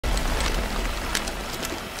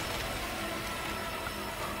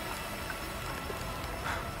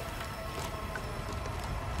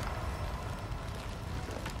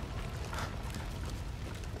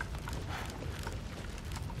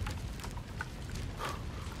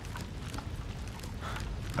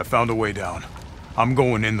I found a way down. I'm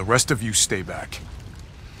going in, the rest of you stay back.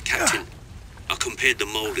 Captain, I compared the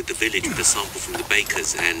mold at the village with a sample from the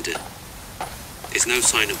bakers, and there's no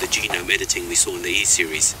sign of the genome editing we saw in the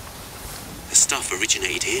E-series. The stuff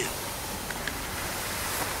originated here.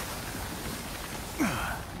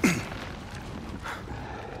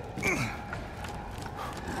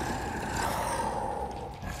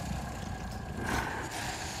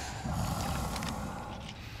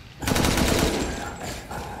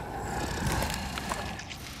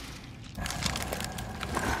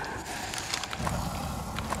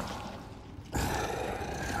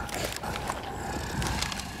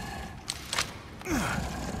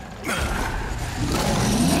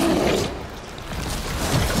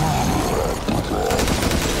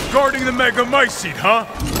 Guarding the Megamycete, huh?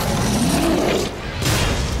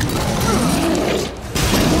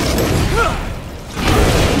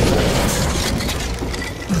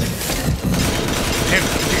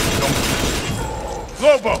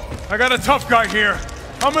 Lobo, I got a tough guy here.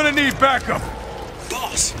 I'm gonna need backup.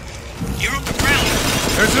 Boss, you're on the ground.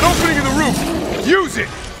 There's an opening in the roof. Use it.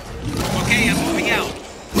 Okay, I'm moving out.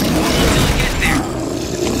 Hold until I get there.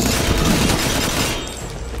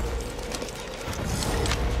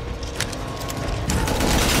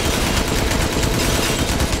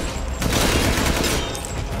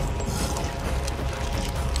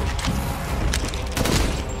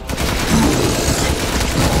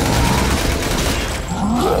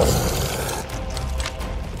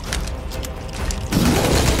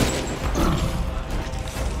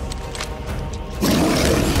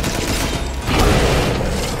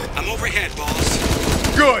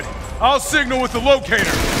 Good! I'll signal with the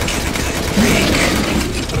locator!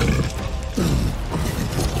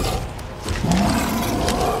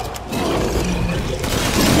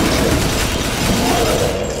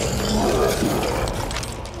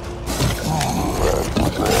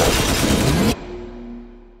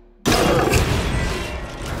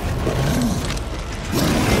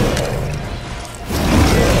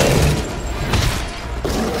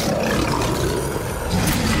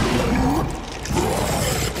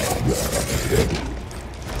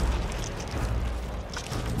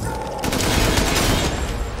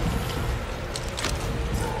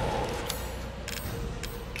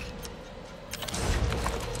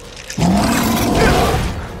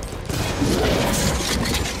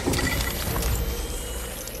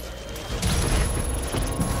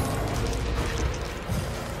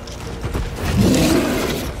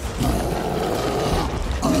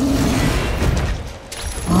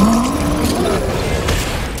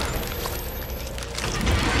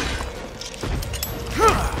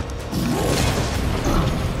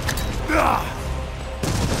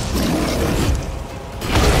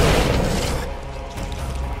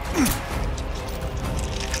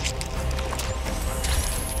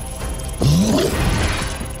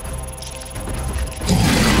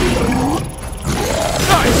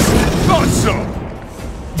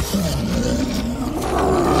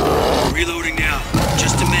 Reloading now.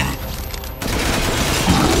 Just a minute.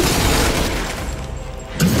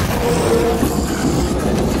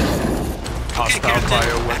 Hostile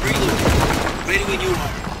bioweapon. Ready when you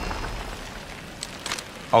are.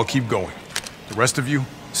 I'll keep going. The rest of you,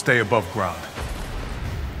 stay above ground.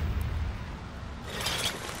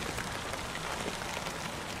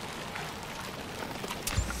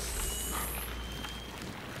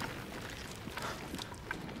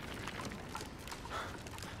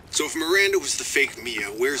 So if Miranda was the fake Mia,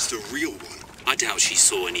 where's the real one? I doubt she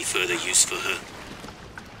saw any further use for her.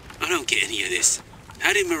 I don't get any of this.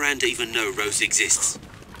 How did Miranda even know Rose exists?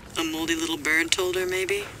 A moldy little bird told her,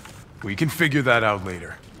 maybe? We can figure that out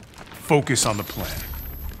later. Focus on the plan.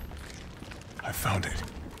 I found it.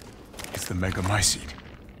 It's the Megamycete.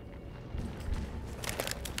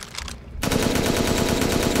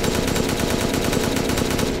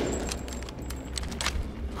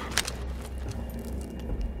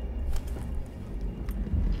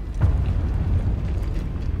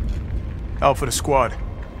 Alpha to squad.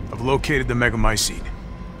 I've located the Megamycete.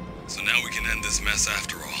 So now we can end this mess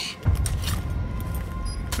after all.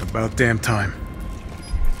 About damn time.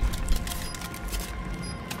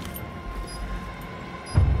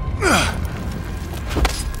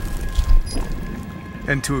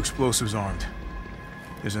 N2 explosives armed.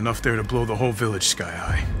 There's enough there to blow the whole village sky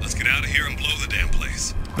high. Let's get out of here and blow the damn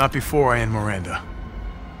place. Not before I end Miranda.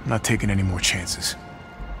 I'm not taking any more chances.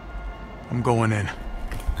 I'm going in.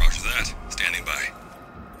 Roger that. Standing by.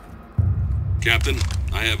 Captain,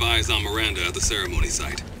 I have eyes on Miranda at the ceremony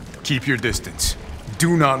site. Keep your distance.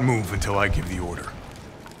 Do not move until I give the order.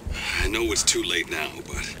 I know it's too late now,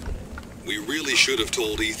 but we really should have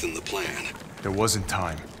told Ethan the plan. There wasn't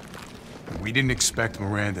time. We didn't expect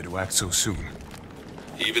Miranda to act so soon.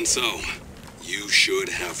 Even so, you should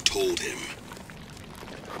have told him.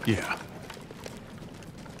 Yeah.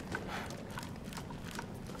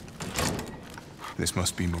 This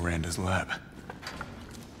must be Miranda's lab.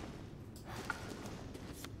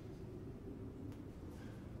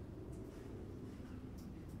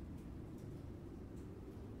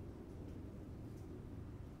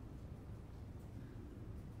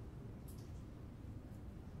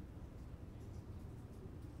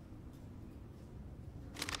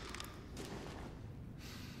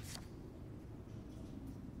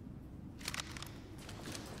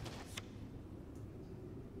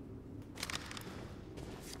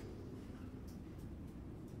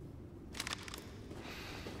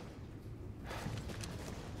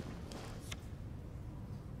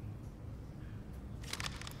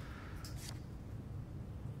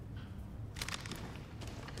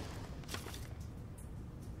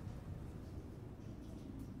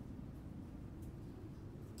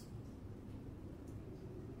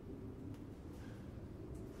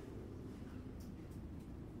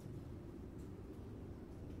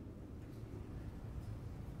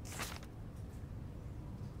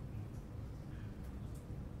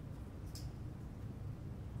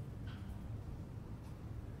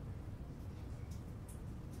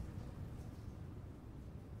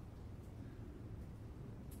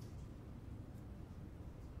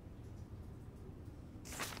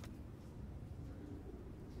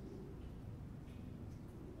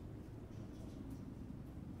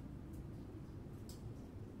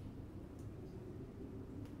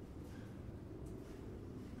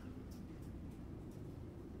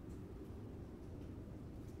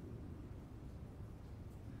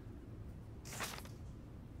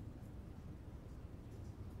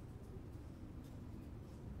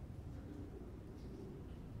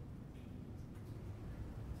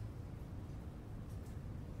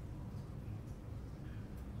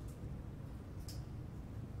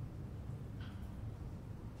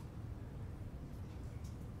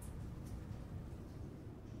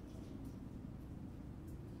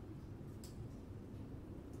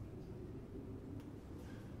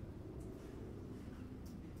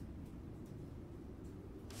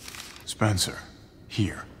 Spencer,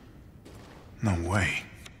 here. No way.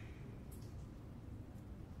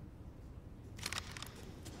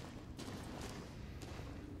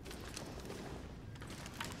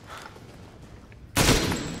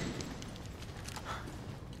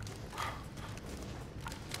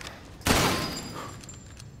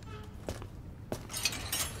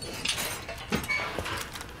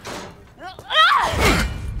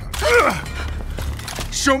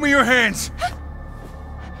 Show me your hands!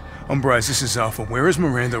 Umbrise, this is Alpha. Where is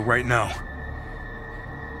Miranda right now?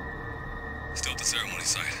 Still at the ceremony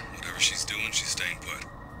site. Whatever she's doing, she's staying put.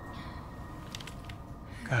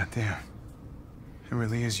 God damn. It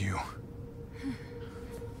really is you.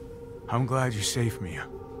 I'm glad you saved me.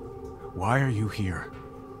 Why are you here?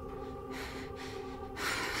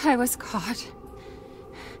 I was caught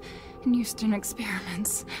in Houston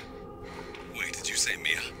experiments. Wait, did you say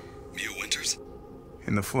Mia? Mia Winters?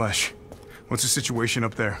 In the flesh. What's the situation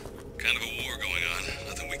up there? Kind of a war going on.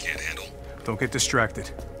 Nothing we can't handle. Don't get distracted.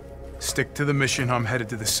 Stick to the mission. I'm headed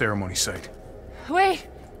to the ceremony site. Wait!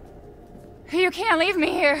 You can't leave me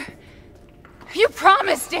here. You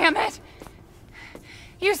promised, damn it!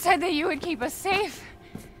 You said that you would keep us safe.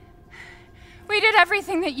 We did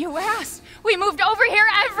everything that you asked. We moved over here,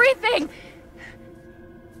 everything!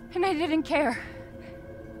 And I didn't care.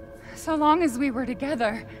 So long as we were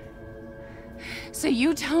together. So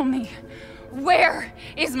you tell me, where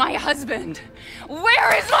is my husband?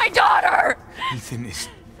 Where is my daughter? Ethan is...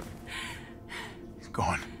 he's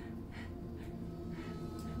gone.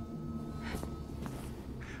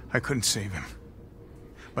 I couldn't save him.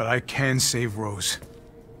 But I can save Rose.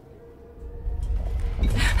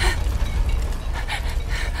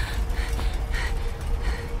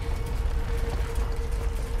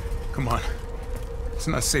 Come on. It's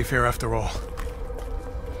not safe here after all.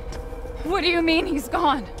 What do you mean he's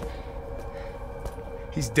gone?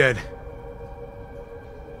 He's dead.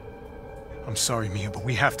 I'm sorry, Mia, but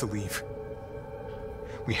we have to leave.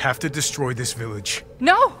 We have to destroy this village.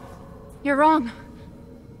 No! You're wrong.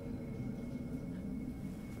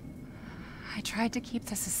 I tried to keep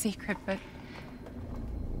this a secret, but...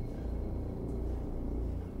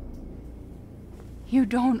 you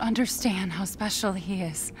don't understand how special he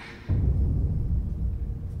is.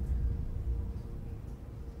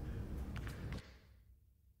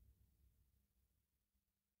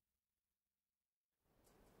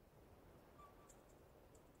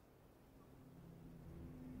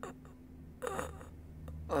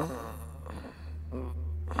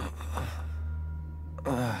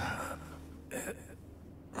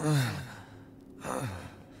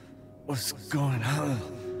 What's going on?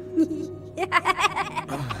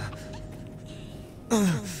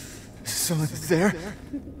 Someone there?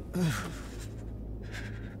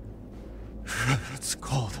 It's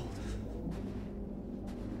cold.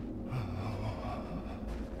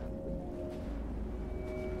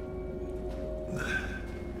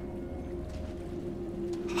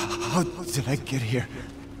 How did I get here?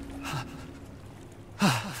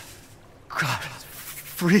 God, it's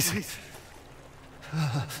freezing.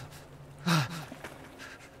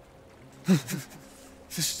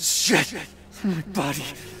 This shit in my body.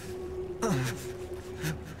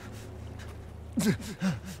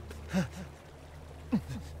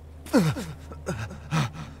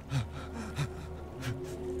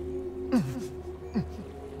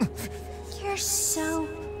 You're so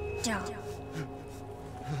dumb.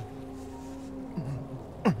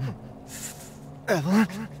 Ellen?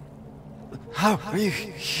 How are you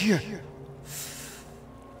here?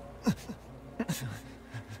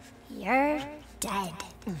 You're dead.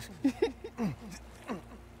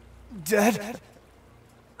 Dead?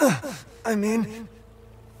 I mean,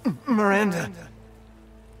 Miranda.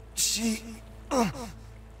 She...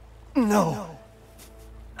 No.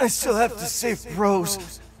 I still have to save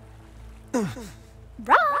Rose. Wrong!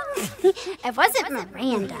 It wasn't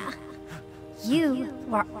Miranda. You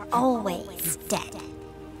were always dead.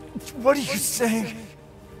 What are you saying?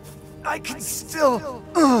 I can still...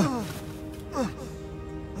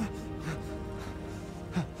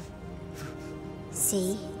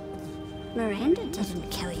 See? Miranda didn't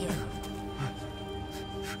kill you.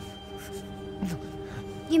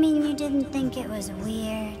 You mean you didn't think it was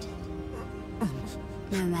weird?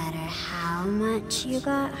 No matter how much you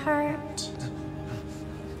got hurt?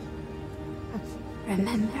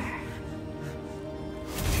 Remember.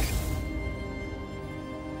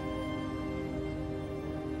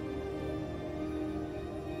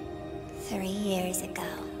 "3 years ago,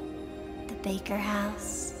 the Baker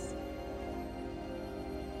house.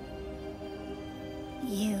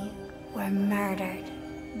 You were murdered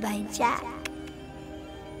by Jack.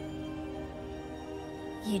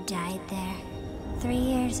 You died there 3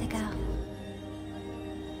 years ago.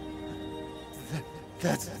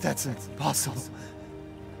 That's impossible.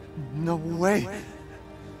 No way.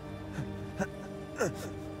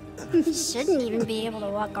 You shouldn't even be able to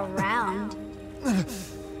walk around.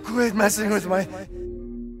 Quit messing with my...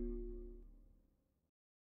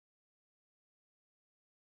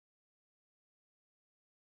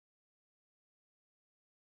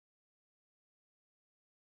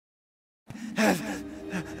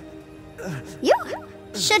 You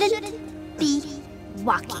shouldn't be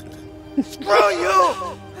walking. Screw you!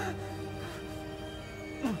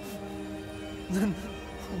 Then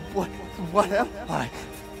what am I?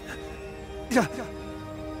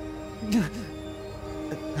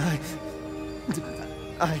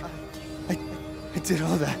 I did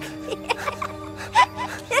all that.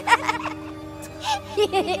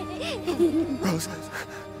 Rose.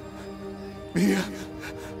 Mia.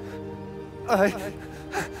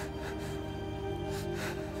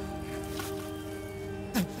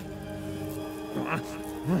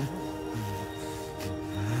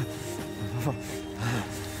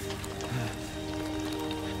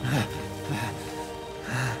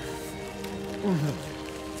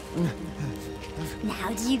 Now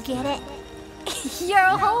do you get it?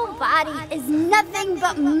 Your whole body is nothing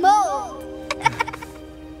but mold.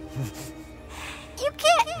 You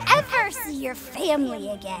can't ever see your family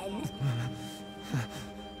again.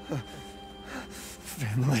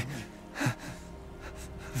 Family.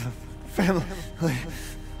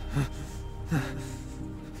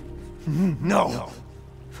 No.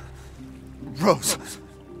 Rose.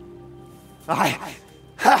 I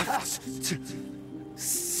have to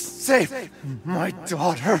save my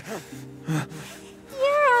daughter.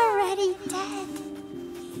 You're already dead.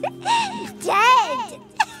 Dead!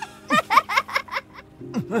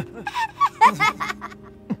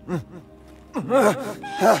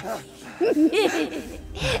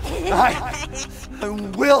 I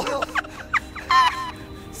will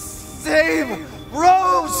save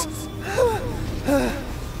Rose!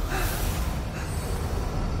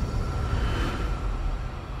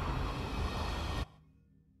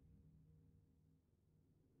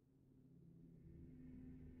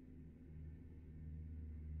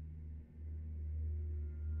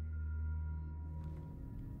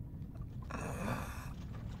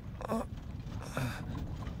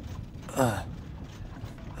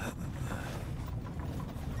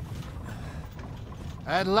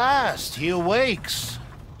 At last, he awakes.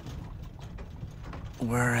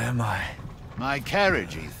 Where am I? My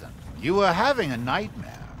carriage, Ethan. You were having a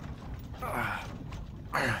nightmare.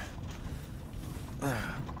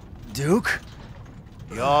 Duke?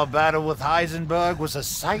 Your battle with Heisenberg was a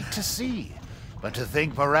sight to see. But to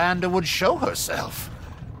think Miranda would show herself.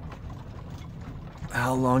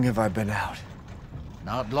 How long have I been out?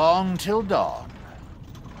 Not long till dawn.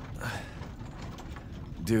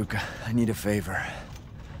 Duke, I need a favor.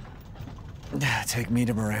 Take me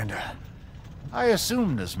to Miranda. I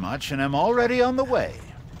assumed as much and am already on the way.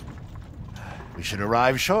 We should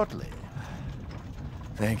arrive shortly.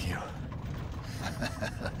 Thank you.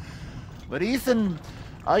 But Ethan,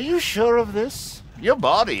 are you sure of this? Your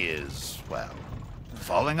body is, well,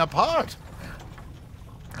 falling apart.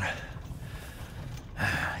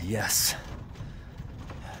 Yes.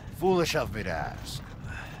 Foolish of me to ask.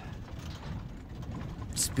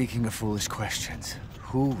 Speaking of foolish questions,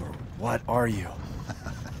 who or what are you?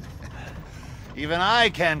 Even I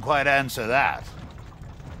can't quite answer that.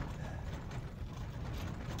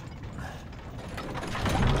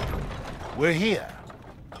 We're here.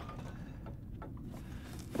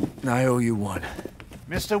 I owe you one.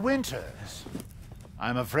 Mr. Winters,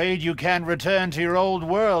 I'm afraid you can't return to your old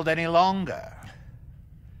world any longer.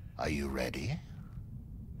 Are you ready?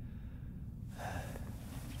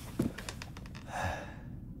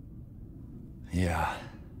 Yeah,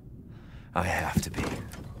 I have to be.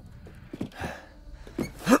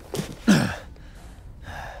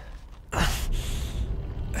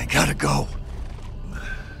 I gotta go.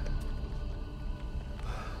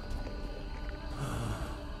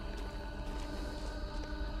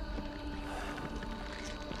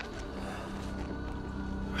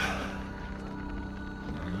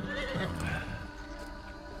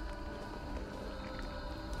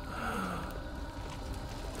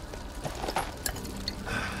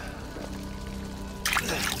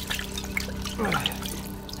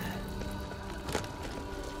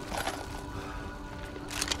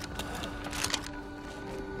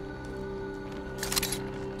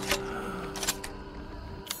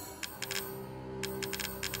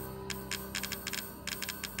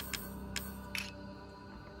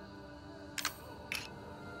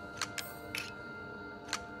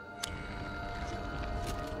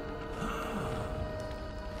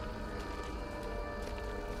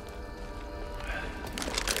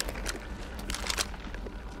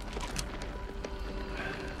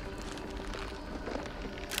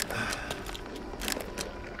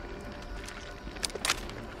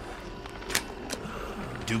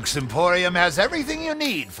 Duke's Emporium has everything you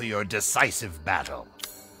need for your decisive battle.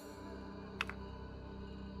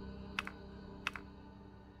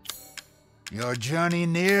 Your journey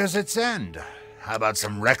nears its end. How about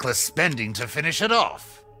some reckless spending to finish it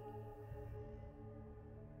off?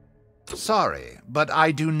 Sorry, but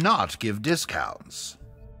I do not give discounts.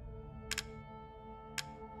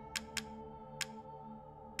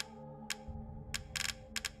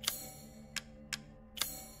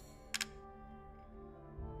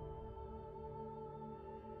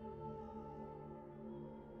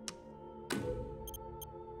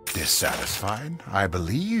 Dissatisfied? I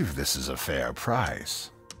believe this is a fair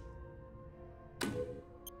price.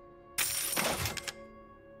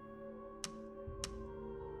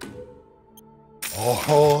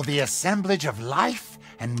 Oh, the assemblage of life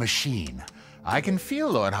and machine. I can feel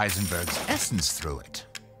Lord Heisenberg's essence through it.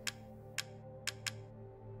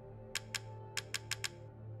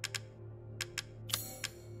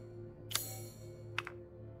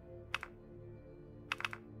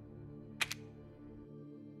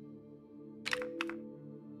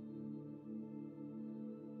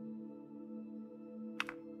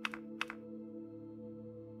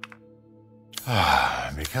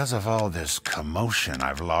 Because of all this commotion,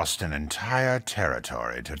 I've lost an entire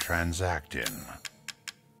territory to transact in.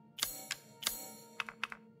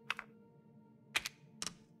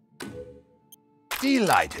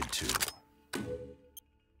 Delighted to.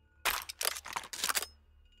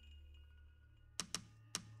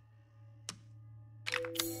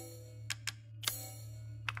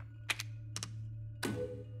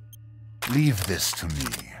 Leave this to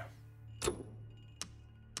me.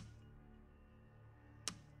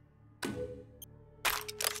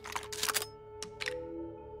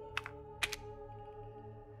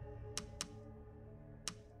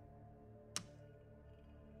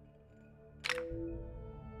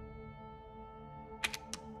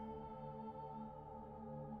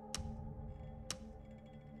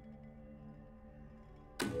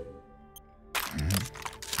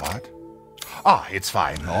 What? Ah, it's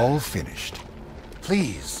fine. All finished.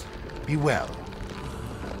 Please, be well.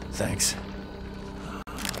 Thanks.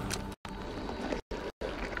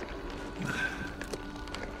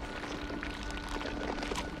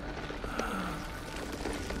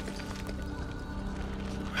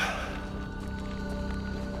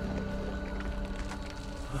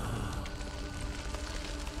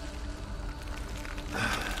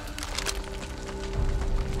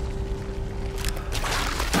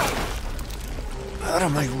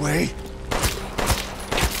 on my way.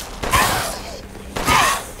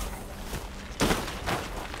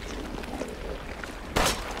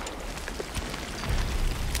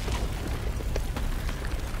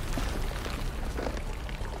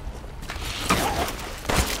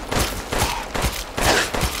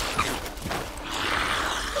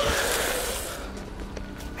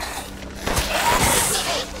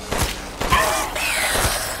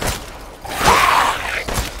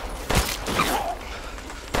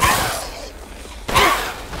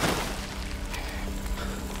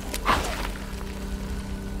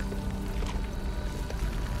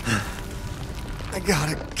 I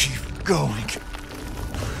gotta keep going.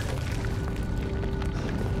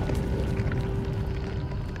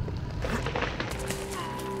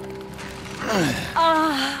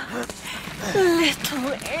 Ah,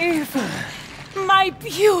 little Ava, my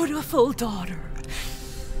beautiful daughter.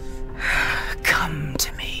 Come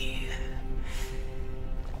to me.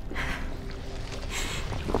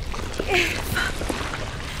 Ava,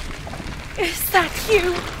 is that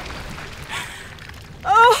you?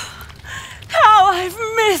 Oh! How I've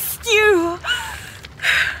missed you!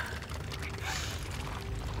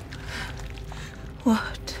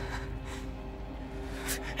 What?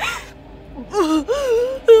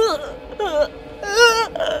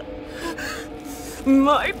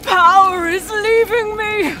 My power is leaving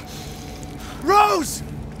me! Rose!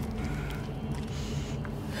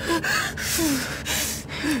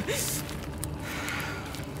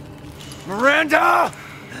 Miranda!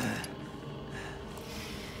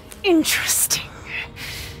 Interesting.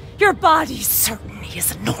 Your body certainly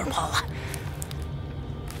isn't normal.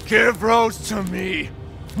 Give Rose to me!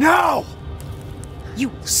 Now! You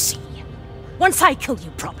will see. Once I kill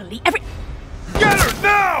you properly, every... Get her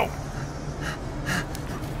now!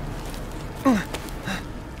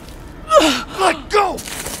 Let go!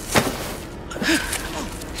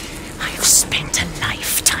 I have spent a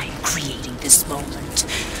lifetime creating this moment.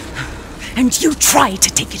 And you try to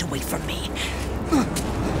take it away from me.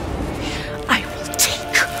 I will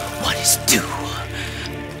take what is due.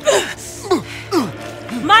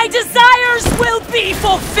 My desires will be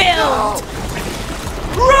fulfilled!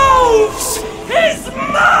 Rose is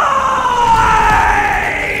mine!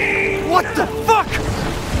 What the fuck?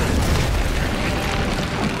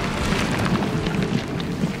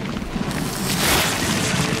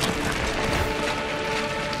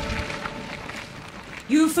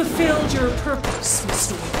 You fulfilled your purpose,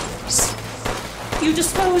 Mr. Williams. You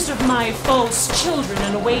disposed of my false children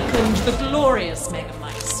and awakened the glorious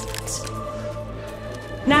Megamycete.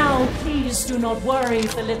 Now, please do not worry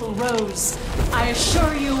for little Rose. I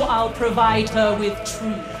assure you I'll provide her with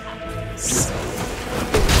true happiness.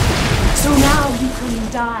 So now you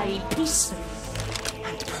can die peacefully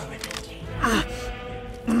and permanently.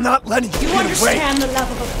 I'm not letting you You get away. understand the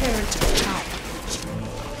love of a parent to a child.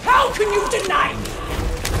 How can you deny me?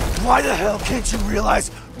 Why the hell can't you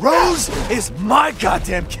realize Rose is my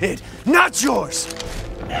goddamn kid, not yours?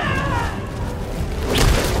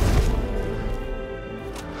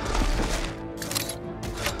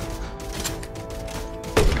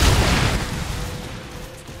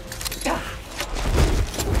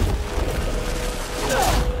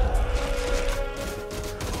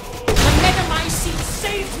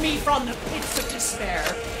 From the pits of despair.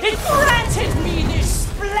 It granted me this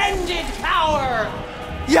splendid power!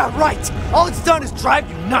 Yeah, right! All it's done is drive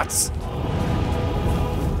you nuts!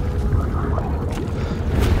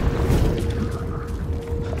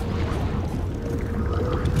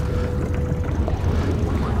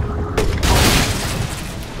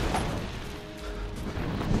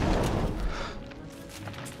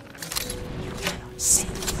 You cannot save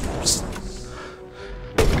yourself.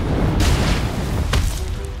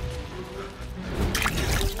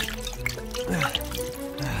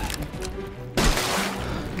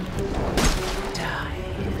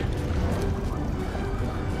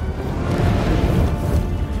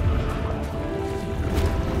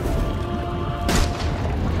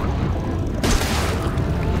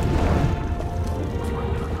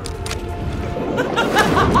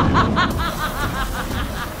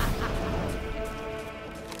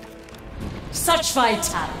 Such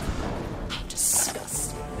vitality. How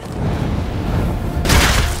disgusting.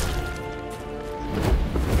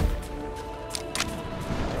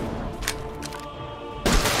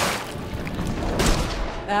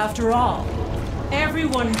 After all,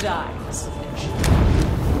 everyone dies eventually.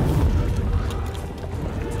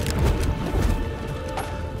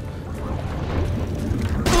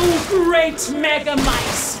 Oh, great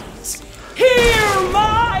Megamycete, hear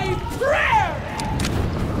my prayer!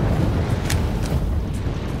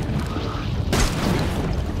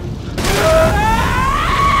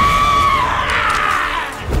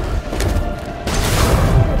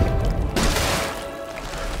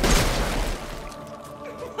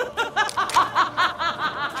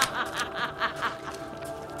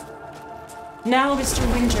 Now, Mr.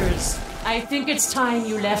 Winters, I think it's time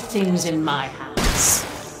you left things in my hands.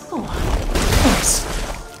 Go on. Yes.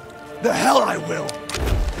 The hell I will!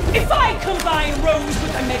 If I combine Rose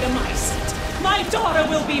with a megamycete, my daughter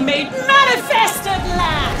will be made manifest at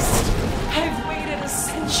last! I've waited a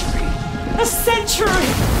century,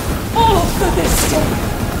 all for this day.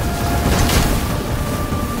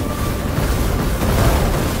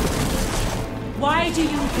 Why do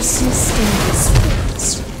you persist in this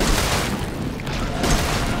phase?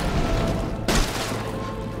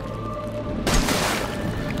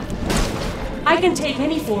 I can take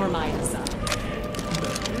any form I desire.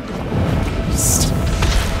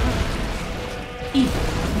 Even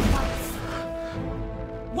life.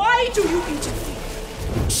 Why do you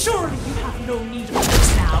interfere? Surely you have no need of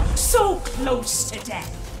this now, so close to death.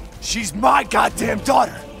 She's my goddamn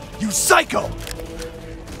daughter! You psycho!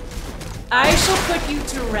 I shall put you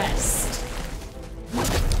to rest.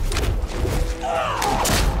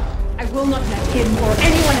 I will not let him or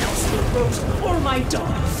anyone else take Rose or my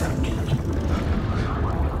daughter from me.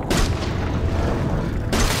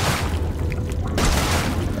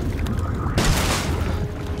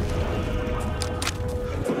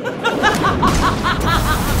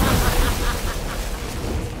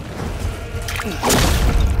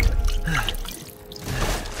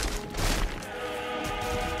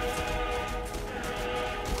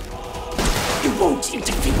 You won't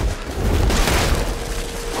interfere.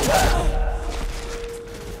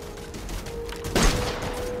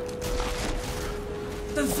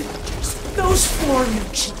 The villagers, those four new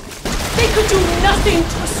children, they could do nothing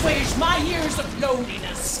to assuage my years of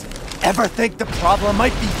loneliness. Ever think the problem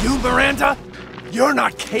might be you, Miranda? You're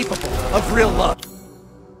not capable of real love.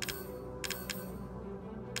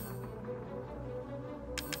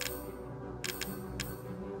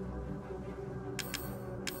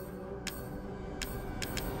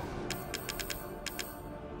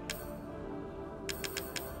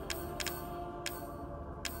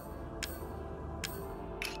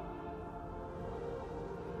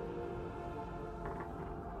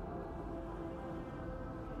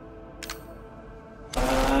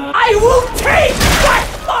 I will take back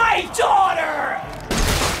my daughter!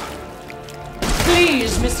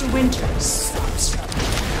 Please, Mr. Winters, stop struggling.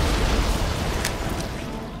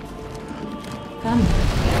 Come.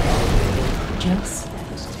 Just let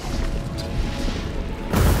us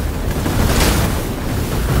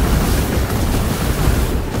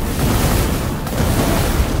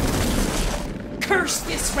curse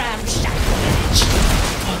this ramshackle village.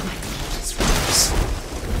 All my need is Rose.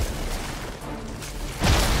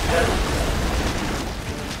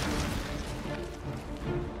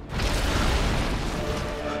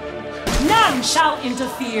 None shall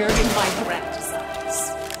interfere in my grand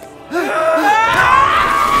designs.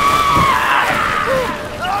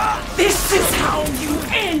 This is how you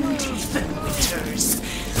end, Ethan Winters.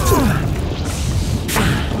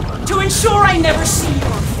 To ensure I never see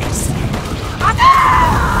your face again.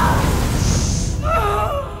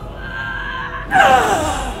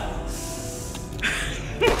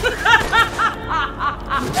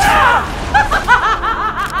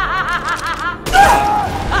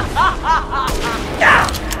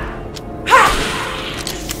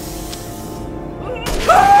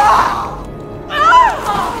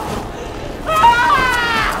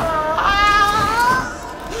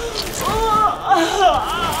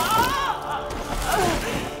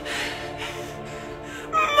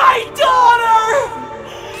 My daughter!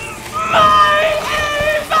 My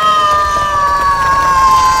Eva!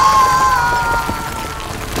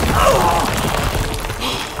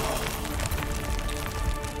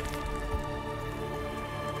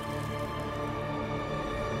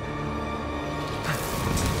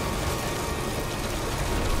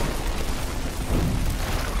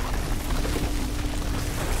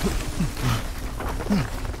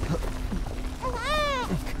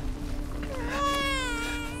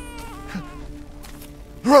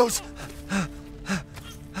 Rose!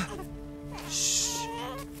 Shh.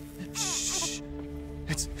 Shh.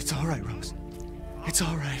 It's all right, Rose. It's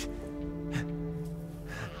all right.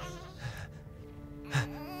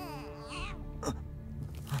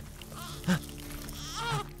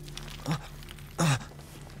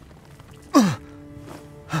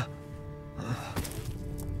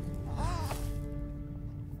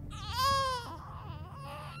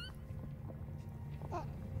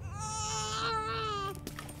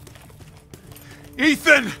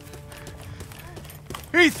 Ethan!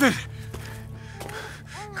 Ethan!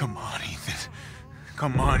 Come on, Ethan.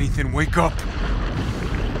 Come on, Ethan, wake up.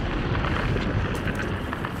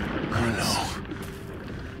 Oh,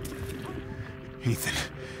 no. Ethan.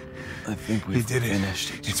 I think we did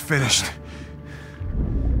finished. It's finished.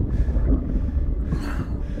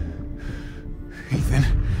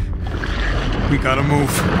 gotta move.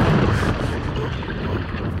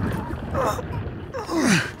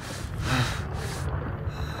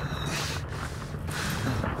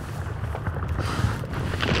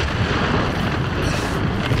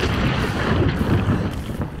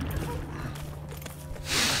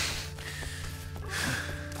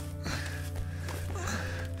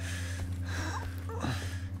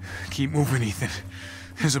 Keep moving, Ethan.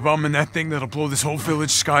 There's a bomb in that thing that'll blow this whole village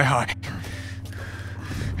sky high.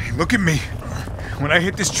 Hey, look at me. When I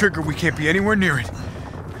hit this trigger, we can't be anywhere near it.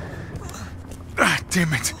 Ah,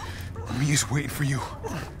 damn it. Mia's waiting for you.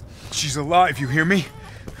 She's alive, you hear me?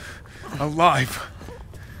 Alive.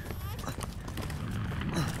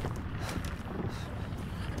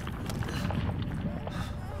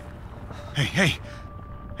 Hey.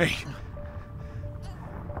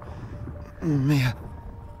 Mia.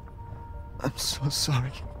 I'm so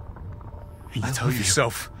sorry. You tell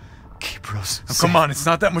yourself. Keep Rose. Now, come on, it's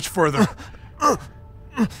not that much further.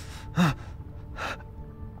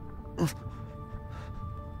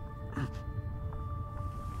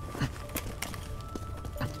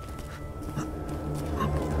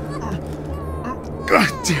 God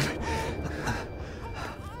damn it.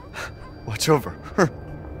 Watch over her.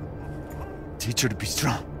 Teach her to be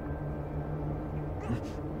strong.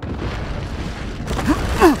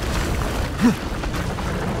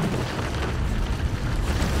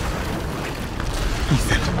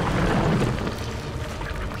 Ethan.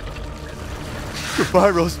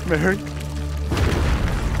 Goodbye, Rosemary.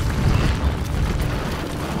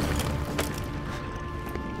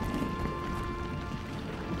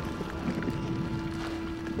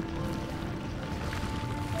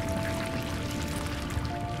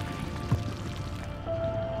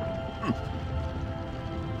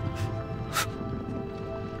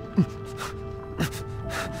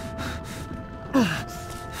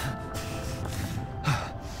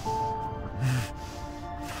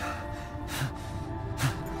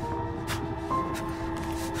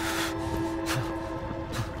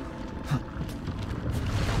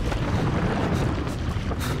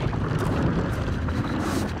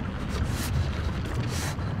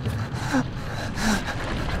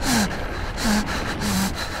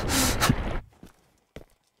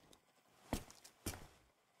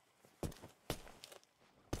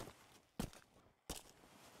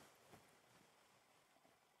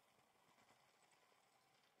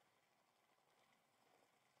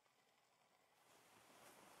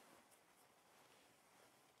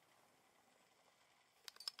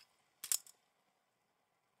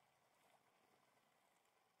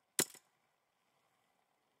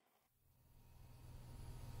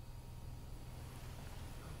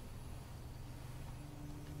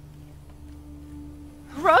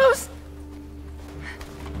 Rose?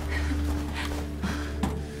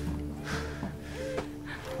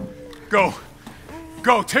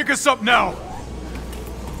 Go, take us up now!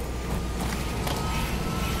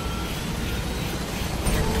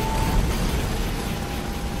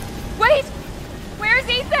 Wait! Where's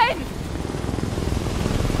Ethan?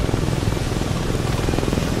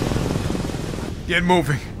 Get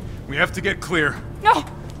moving. We have to get clear. No!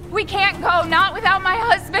 We can't go, not without my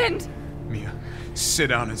husband! Mia, sit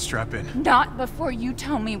down and strap in. Not before you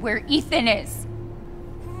tell me where Ethan is.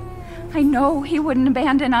 I know he wouldn't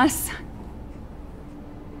abandon us.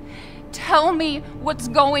 Tell me what's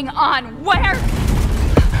going on. Where?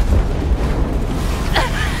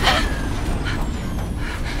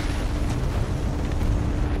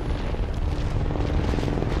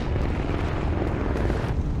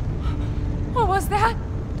 What was that?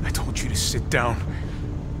 I told you to sit down.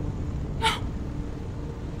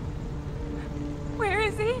 Where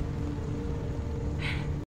is he?